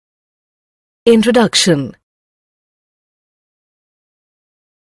Introduction.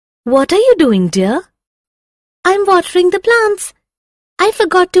 What are you doing, dear? I'm watering the plants. I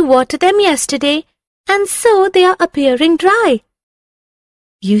forgot to water them yesterday, and so they are appearing dry.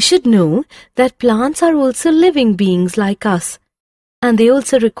 You should know that plants are also living beings like us, and they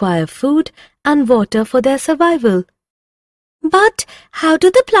also require food and water for their survival. But how do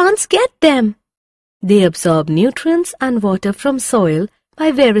the plants get them? They absorb nutrients and water from soil by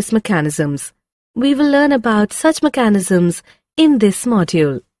various mechanisms. We will learn about such mechanisms in this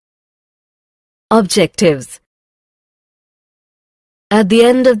module. Objectives. At the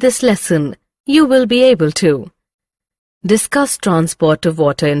end of this lesson, you will be able to discuss transport of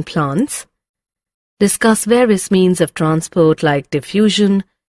water in plants, discuss various means of transport like diffusion,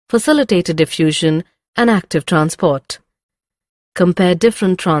 facilitated diffusion, and active transport, compare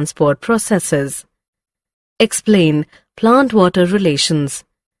different transport processes, explain plant-water relations,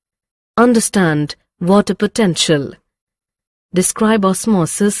 understand water potential, describe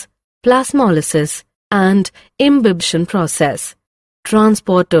osmosis, plasmolysis, and imbibition process,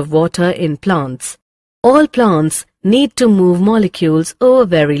 transport of water in plants. All plants need to move molecules over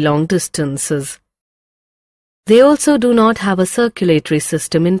very long distances. They also do not have a circulatory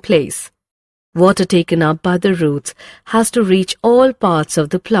system in place. Water taken up by the roots has to reach all parts of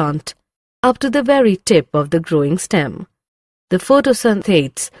the plant, up to the very tip of the growing stem. The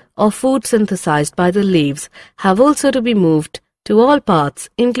photosynthetes, or food synthesized by the leaves, have also to be moved to all parts,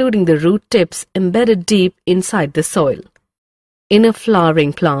 including the root tips embedded deep inside the soil. In a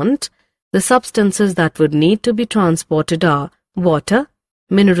flowering plant, the substances that would need to be transported are water,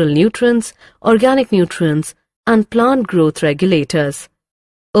 mineral nutrients, organic nutrients, and plant growth regulators.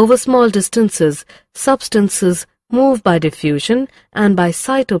 Over small distances, substances move by diffusion and by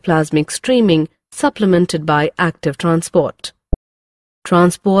cytoplasmic streaming, supplemented by active transport.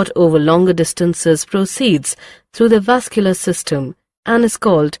 Transport over longer distances proceeds through the vascular system and is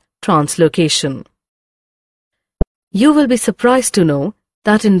called translocation. You will be surprised to know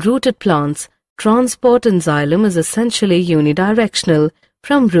that in rooted plants, transport in xylem is essentially unidirectional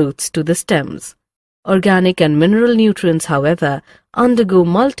from roots to the stems. Organic and mineral nutrients, however, undergo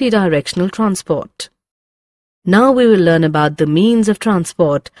multidirectional transport. Now we will learn about the means of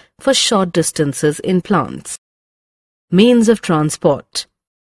transport for short distances in plants. Means of transport.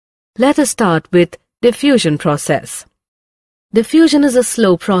 Let us start with diffusion process. Diffusion is a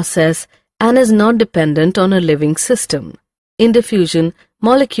slow process and is not dependent on a living system. In diffusion,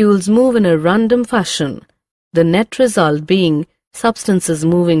 molecules move in a random fashion, the net result being substances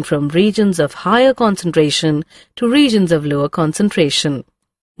moving from regions of higher concentration to regions of lower concentration.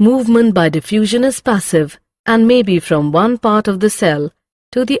 Movement by diffusion is passive and may be from one part of the cell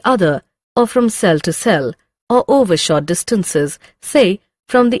to the other or from cell to cell or over short distances, say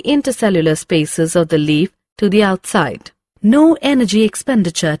from the intercellular spaces of the leaf to the outside. No energy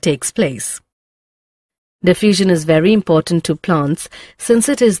expenditure takes place. Diffusion is very important to plants since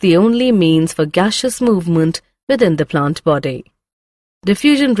it is the only means for gaseous movement within the plant body.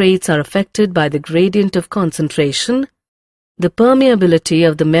 Diffusion rates are affected by the gradient of concentration, the permeability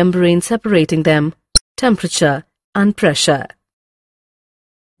of the membrane separating them, temperature, and pressure.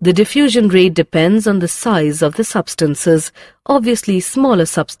 The diffusion rate depends on the size of the substances. Obviously, smaller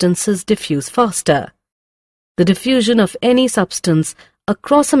substances diffuse faster. The diffusion of any substance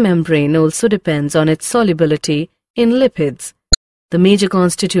across a membrane also depends on its solubility in lipids, the major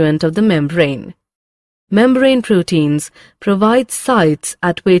constituent of the membrane. Membrane proteins provide sites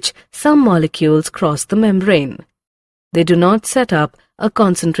at which some molecules cross the membrane. They do not set up a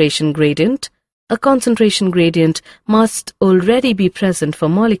concentration gradient. A concentration gradient must already be present for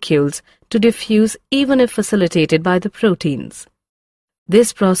molecules to diffuse even if facilitated by the proteins.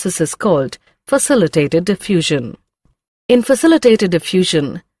 This process is called facilitated diffusion. In facilitated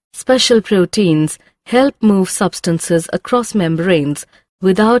diffusion, special proteins help move substances across membranes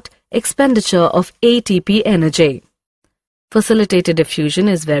without expenditure of ATP energy. Facilitated diffusion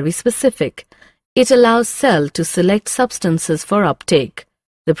is very specific. It allows cell to select substances for uptake.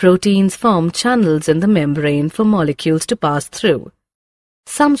 The proteins form channels in the membrane for molecules to pass through.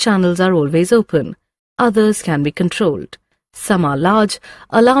 Some channels are always open, others can be controlled. Some are large,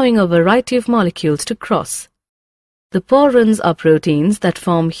 allowing a variety of molecules to cross. The porins are proteins that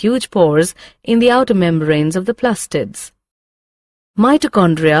form huge pores in the outer membranes of the plastids.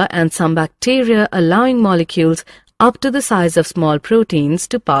 Mitochondria and some bacteria allowing molecules up to the size of small proteins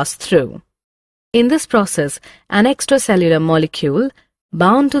to pass through. In this process, an extracellular molecule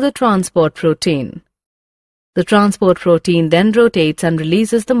bound to the transport protein. The transport protein then rotates and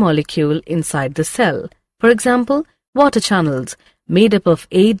releases the molecule inside the cell. For example, water channels made up of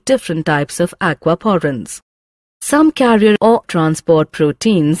 8 different types of aquaporins. Some carrier or transport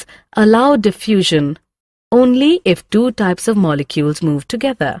proteins allow diffusion only if 2 types of molecules move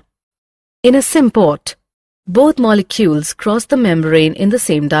together. In a symport, both molecules cross the membrane in the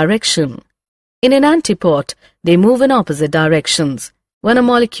same direction. In an antiport, they move in opposite directions. When a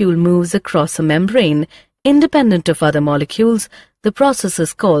molecule moves across a membrane, independent of other molecules, the process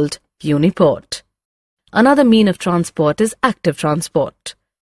is called uniport. Another mean of transport is active transport.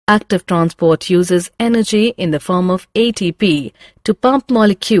 Active transport uses energy in the form of ATP to pump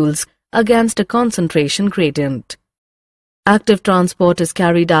molecules against a concentration gradient. Active transport is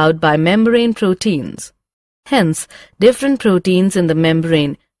carried out by membrane proteins. Hence, different proteins in the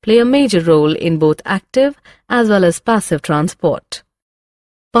membrane play a major role in both active as well as passive transport.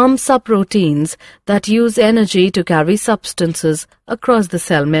 Pumps are proteins that use energy to carry substances across the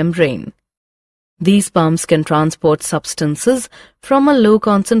cell membrane. These pumps can transport substances from a low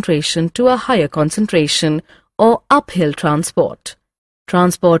concentration to a higher concentration or uphill transport.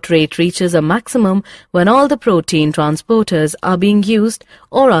 Transport rate reaches a maximum when all the protein transporters are being used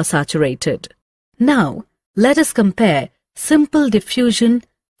or are saturated. Now, let us compare simple diffusion,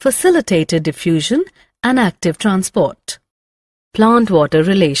 facilitated diffusion, and active transport. Plant-water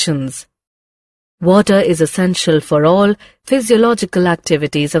relations. Water is essential for all physiological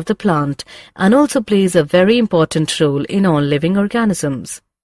activities of the plant and also plays a very important role in all living organisms.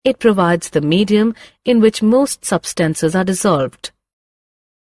 It provides the medium in which most substances are dissolved.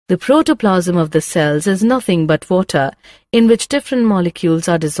 The protoplasm of the cells is nothing but water in which different molecules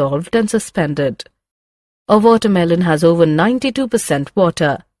are dissolved and suspended. A watermelon has over 92%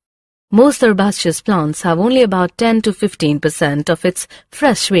 water. Most herbaceous plants have only about 10 to 15% of its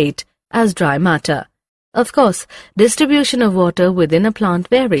fresh weight as dry matter. Of course, distribution of water within a plant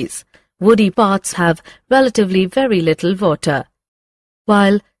varies. Woody parts have relatively very little water,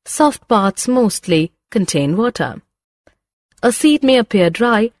 while soft parts mostly contain water. A seed may appear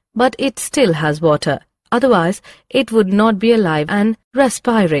dry, but it still has water. Otherwise, it would not be alive and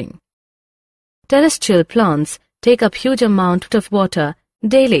respiring. Terrestrial plants take up huge amount of water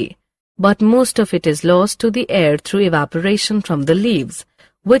daily, but most of it is lost to the air through evaporation from the leaves,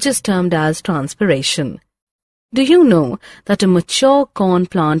 which is termed as transpiration. Do you know that a mature corn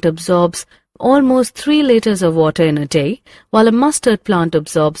plant absorbs almost 3 liters of water in a day, while a mustard plant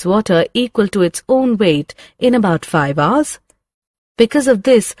absorbs water equal to its own weight in about 5 hours? Because of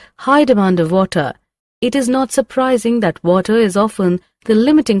this high demand of water, it is not surprising that water is often the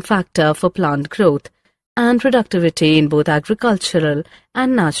limiting factor for plant growth and productivity in both agricultural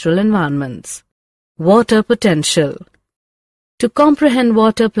and natural environments. Water potential. To comprehend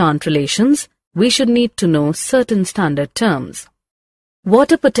water-plant relations, we should need to know certain standard terms.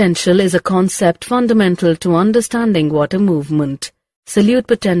 Water potential is a concept fundamental to understanding water movement. Solute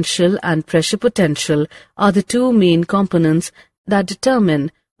potential and pressure potential are the 2 main components that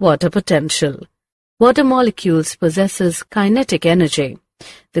determine water potential. Water molecules possesses kinetic energy.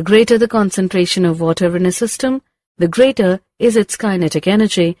 The greater the concentration of water in a system, the greater is its kinetic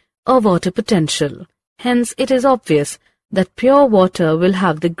energy or water potential. Hence, it is obvious that pure water will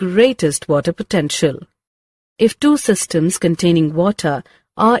have the greatest water potential. If 2 systems containing water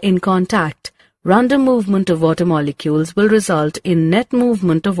are in contact, random movement of water molecules will result in net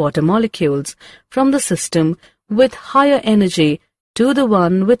movement of water molecules from the system with higher energy to the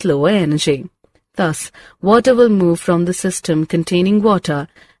one with lower energy. Thus, water will move from the system containing water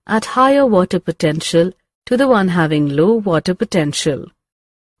at higher water potential to the one having low water potential.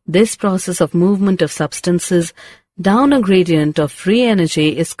 This process of movement of substances down a gradient of free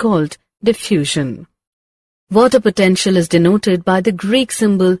energy is called diffusion. Water potential is denoted by the Greek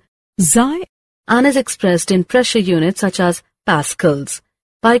symbol xi and is expressed in pressure units such as pascals.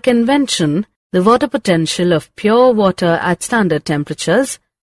 By convention, the water potential of pure water at standard temperatures,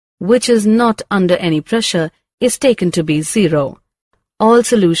 which is not under any pressure, is taken to be 0. All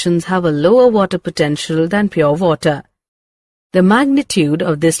solutions have a lower water potential than pure water. The magnitude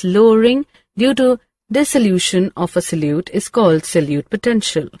of this lowering due to dissolution of a solute is called solute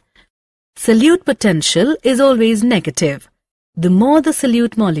potential. Solute potential is always negative. The more the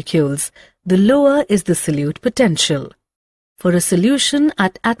solute molecules, the lower is the solute potential. For a solution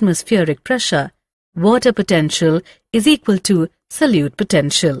at atmospheric pressure, water potential is equal to solute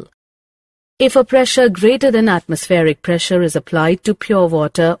potential. If a pressure greater than atmospheric pressure is applied to pure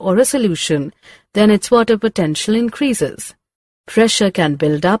water or a solution, then its water potential increases. Pressure can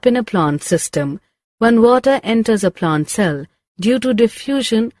build up in a plant system when water enters a plant cell due to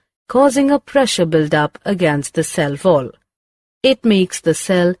diffusion, causing a pressure build-up against the cell wall. It makes the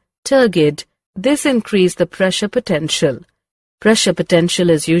cell turgid. This increases the pressure potential. Pressure potential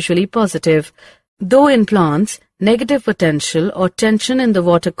is usually positive, though in plants, negative potential or tension in the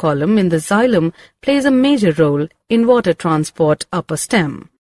water column in the xylem plays a major role in water transport up a stem.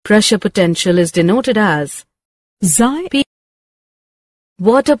 Pressure potential is denoted as P.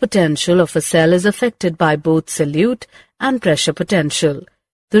 Water potential of a cell is affected by both solute and pressure potential.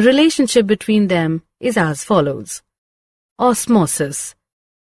 The relationship between them is as follows. Osmosis.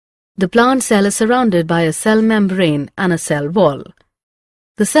 The plant cell is surrounded by a cell membrane and a cell wall.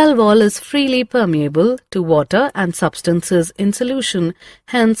 The cell wall is freely permeable to water and substances in solution,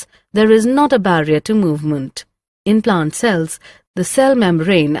 hence there is not a barrier to movement. In plant cells, the cell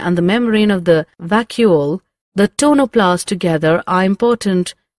membrane and the membrane of the vacuole, the tonoplast together are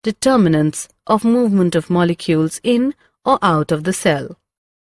important determinants of movement of molecules in or out of the cell.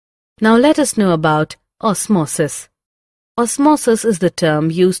 Now let us know about osmosis. Osmosis is the term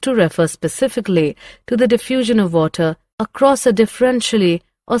used to refer specifically to the diffusion of water across a differentially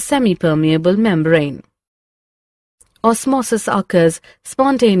or semi-permeable membrane. Osmosis occurs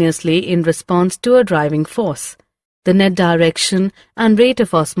spontaneously in response to a driving force. The net direction and rate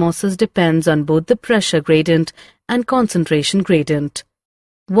of osmosis depends on both the pressure gradient and concentration gradient.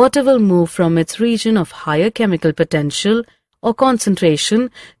 Water will move from its region of higher chemical potential or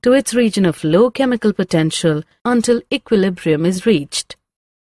concentration to its region of low chemical potential until equilibrium is reached.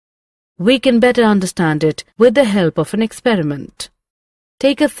 We can better understand it with the help of an experiment.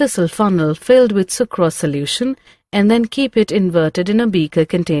 Take a thistle funnel filled with sucrose solution and then keep it inverted in a beaker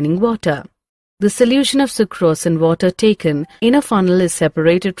containing water. The solution of sucrose in water taken in a funnel is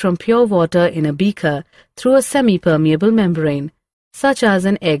separated from pure water in a beaker through a semi-permeable membrane, such as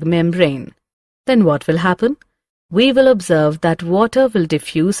an egg membrane. Then what will happen? We will observe that water will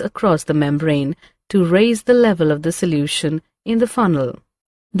diffuse across the membrane to raise the level of the solution in the funnel.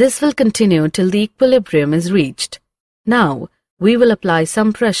 This will continue till the equilibrium is reached. Now, we will apply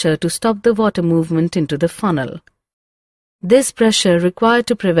some pressure to stop the water movement into the funnel. This pressure required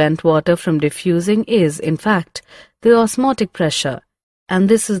to prevent water from diffusing is, in fact, the osmotic pressure, and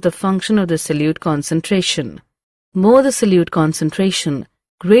this is the function of the solute concentration. More the solute concentration,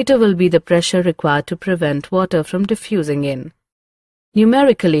 greater will be the pressure required to prevent water from diffusing in.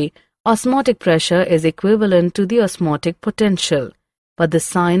 Numerically, osmotic pressure is equivalent to the osmotic potential, but the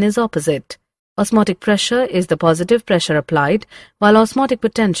sign is opposite. Osmotic pressure is the positive pressure applied, while osmotic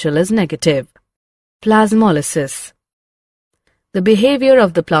potential is negative. Plasmolysis. The behavior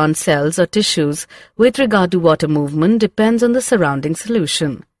of the plant cells or tissues with regard to water movement depends on the surrounding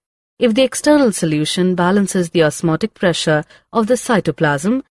solution. If the external solution balances the osmotic pressure of the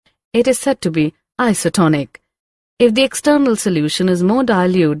cytoplasm, it is said to be isotonic. If the external solution is more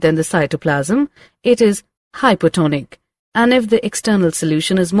dilute than the cytoplasm, it is hypotonic. And if the external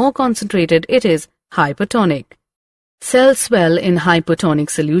solution is more concentrated, it is hypertonic. Cells swell in hypotonic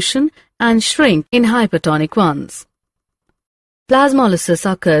solution and shrink in hypertonic ones. Plasmolysis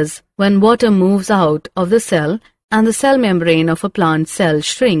occurs when water moves out of the cell and the cell membrane of a plant cell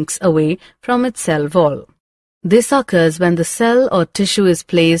shrinks away from its cell wall. This occurs when the cell or tissue is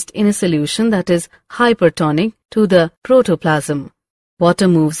placed in a solution that is hypertonic to the protoplasm. Water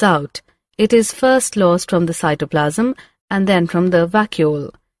moves out. It is first lost from the cytoplasm and then from the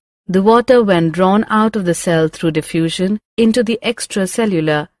vacuole. The water, when drawn out of the cell through diffusion into the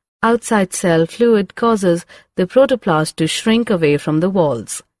extracellular outside cell fluid, causes the protoplast to shrink away from the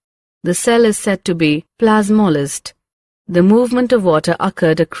walls. The cell is said to be plasmolysed. The movement of water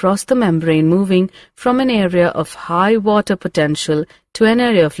occurred across the membrane, moving from an area of high water potential to an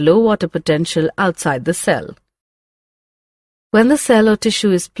area of low water potential outside the cell. When the cell or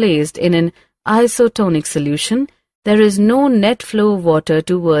tissue is placed in an isotonic solution, there is no net flow of water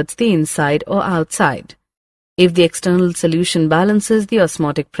towards the inside or outside. If the external solution balances the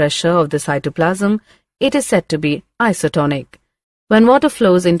osmotic pressure of the cytoplasm, it is said to be isotonic. When water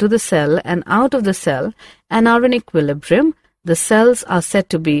flows into the cell and out of the cell and are in equilibrium, the cells are said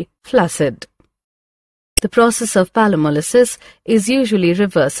to be flaccid. The process of plasmolysis is usually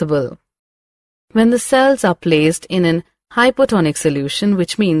reversible. When the cells are placed in an hypotonic solution,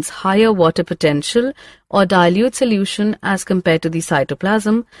 which means higher water potential or dilute solution as compared to the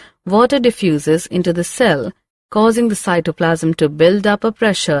cytoplasm, water diffuses into the cell, causing the cytoplasm to build up a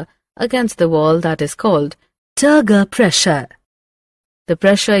pressure against the wall that is called turgor pressure. The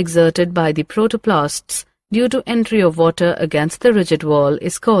pressure exerted by the protoplasts due to entry of water against the rigid wall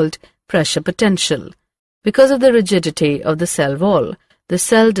is called pressure potential. Because of the rigidity of the cell wall, the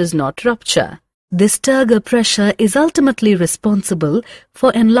cell does not rupture. This turgor pressure is ultimately responsible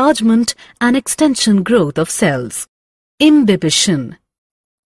for enlargement and extension growth of cells. Imbibition.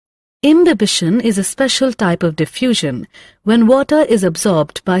 Imbibition is a special type of diffusion when water is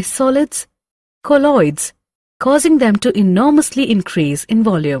absorbed by solids, colloids, causing them to enormously increase in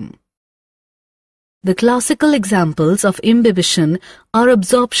volume. The classical examples of imbibition are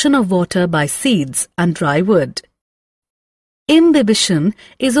absorption of water by seeds and dry wood. Imbibition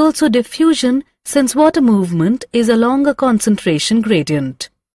is also diffusion since water movement is along a concentration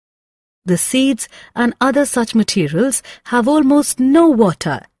gradient. The seeds and other such materials have almost no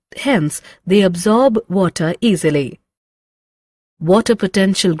water, hence they absorb water easily. Water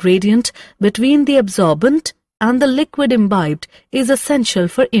potential gradient between the absorbent and the liquid imbibed is essential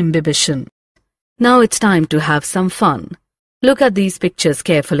for imbibition. Now it's time to have some fun. Look at these pictures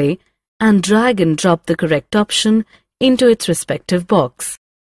carefully and drag and drop the correct option into its respective box.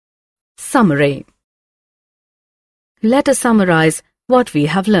 Summary. Let us summarize what we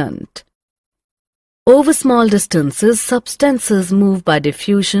have learned. Over small distances, substances move by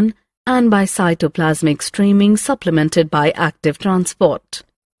diffusion and by cytoplasmic streaming supplemented by active transport.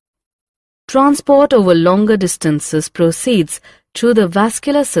 Transport over longer distances proceeds through the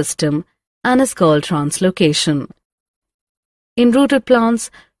vascular system and is called translocation. In rooted plants,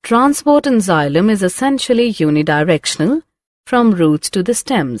 transport in xylem is essentially unidirectional, from roots to the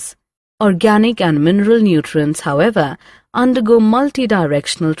stems. Organic and mineral nutrients, however, undergo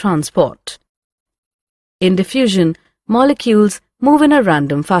multidirectional transport. In diffusion, molecules move in a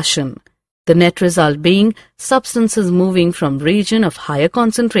random fashion, the net result being substances moving from region of higher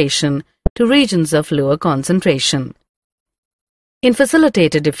concentration to regions of lower concentration. In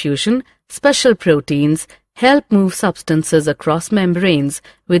facilitated diffusion, special proteins help move substances across membranes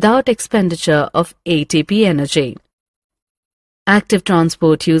without expenditure of ATP energy. Active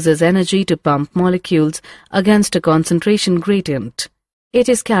transport uses energy to pump molecules against a concentration gradient. It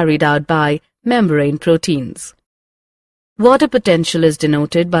is carried out by membrane proteins. Water potential is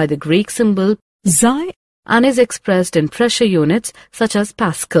denoted by the Greek symbol xi and is expressed in pressure units such as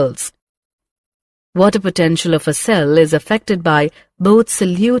pascals. Water potential of a cell is affected by both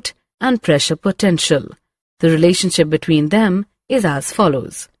solute and pressure potential. The relationship between them is as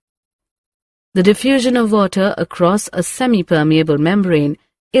follows. The diffusion of water across a semi-permeable membrane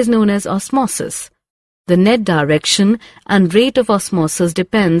is known as osmosis. The net direction and rate of osmosis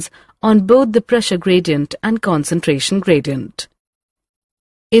depends on both the pressure gradient and concentration gradient.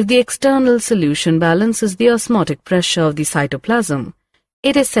 If the external solution balances the osmotic pressure of the cytoplasm,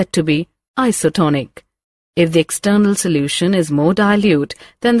 it is said to be isotonic. If the external solution is more dilute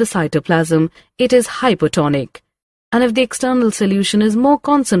than the cytoplasm, it is hypotonic. And if the external solution is more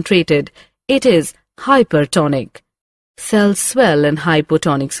concentrated, it is hypertonic. Cells swell in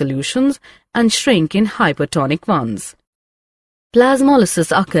hypotonic solutions and shrink in hypertonic ones.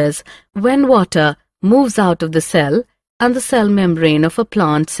 Plasmolysis occurs when water moves out of the cell and the cell membrane of a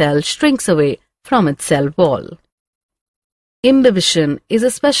plant cell shrinks away from its cell wall. Imbibition is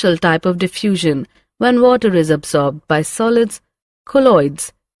a special type of diffusion when water is absorbed by solids,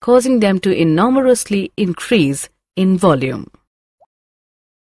 colloids, causing them to enormously increase in volume.